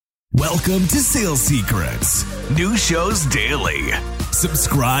Welcome to Sales Secrets. New shows daily.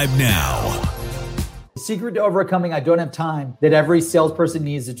 Subscribe now. The secret to overcoming I don't have time that every salesperson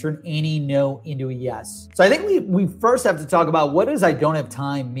needs to turn any no into a yes. So I think we first have to talk about, what does I don't have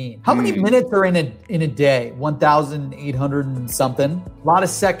time mean? How many minutes are in a day? 1,800 and something. A lot of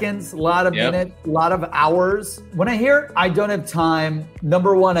seconds, a lot of minutes, a lot of hours. When I hear I don't have time,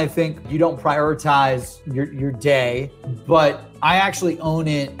 number one, I think you don't prioritize your day, but I actually own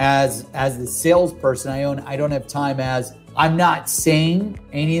it as the salesperson. I don't have time as I'm not saying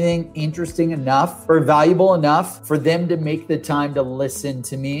anything interesting enough or valuable enough for them to make the time to listen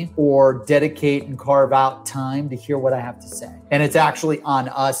to me or dedicate and carve out time to hear what I have to say. And it's actually on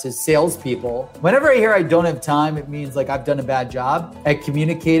us as salespeople. Whenever I hear I don't have time, it means like I've done a bad job at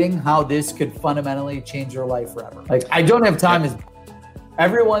communicating how this could fundamentally change your life forever. Like I don't have time is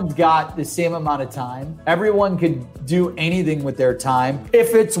everyone's got the same amount of time. Everyone can do anything with their time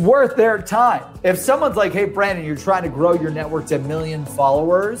if it's worth their time. If someone's like, hey, Brandon, you're trying to grow your network to 1 million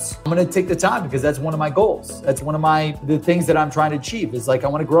followers, I'm going to take the time because that's one of my goals. That's one of the things that I'm trying to achieve is like, I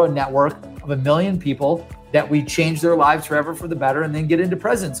want to grow a network of 1 million people that we change their lives forever for the better and then get into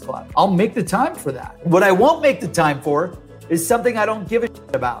President's Club. I'll make the time for that. What I won't make the time for is something I don't give a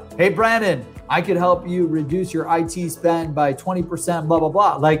shit about. Hey, Brandon, I could help you reduce your IT spend by 20%, blah, blah,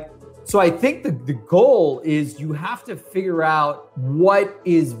 blah. So I think the goal is you have to figure out what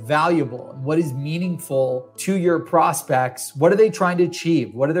is valuable and what is meaningful to your prospects. What are they trying to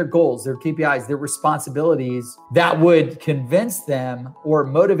achieve? What are their goals, their KPIs, their responsibilities that would convince them or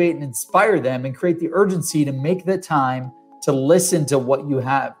motivate and inspire them and create the urgency to make the time to listen to what you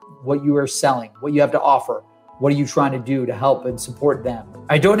have, what you are selling, what you have to offer. What are you trying to do to help and support them?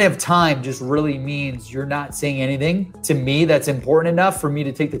 I don't have time just really means you're not saying anything to me that's important enough for me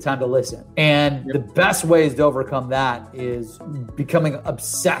to take the time to listen. And the best ways to overcome that is becoming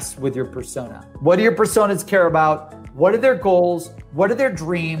obsessed with your persona. What do your personas care about? What are their goals? What are their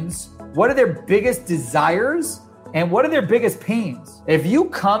dreams? What are their biggest desires? And what are their biggest pains? If you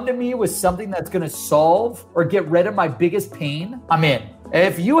come to me with something that's going to solve or get rid of my biggest pain, I'm in.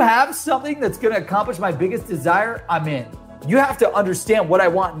 If you have something that's going to accomplish my biggest desire, I'm in. You have to understand what I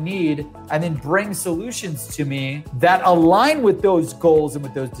want and need and then bring solutions to me that align with those goals and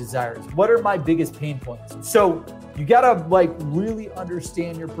with those desires. What are my biggest pain points? So you got to really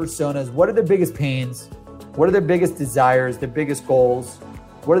understand your personas. What are their biggest pains? What are their biggest desires, their biggest goals?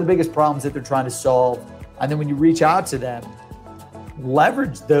 What are the biggest problems that they're trying to solve? And then when you reach out to them,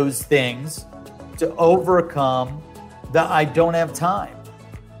 leverage those things to overcome the I don't have time.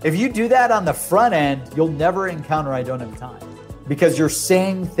 If you do that on the front end, you'll never encounter I don't have time because you're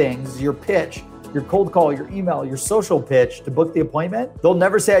saying things, your pitch, your cold call, your email, your social pitch to book the appointment. They'll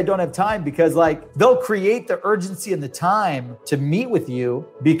never say I don't have time because they'll create the urgency and the time to meet with you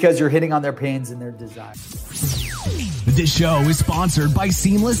because you're hitting on their pains and their desires. This show is sponsored by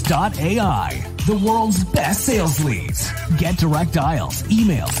Seamless.ai, the world's best sales leads. Get direct dials,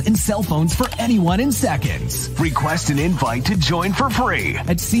 emails, and cell phones for anyone in seconds. Request an invite to join for free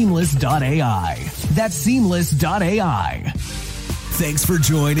at Seamless.ai. That's Seamless.ai. Thanks for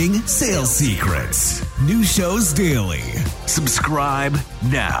joining Sales Secrets. New shows daily. Subscribe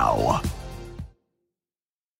now.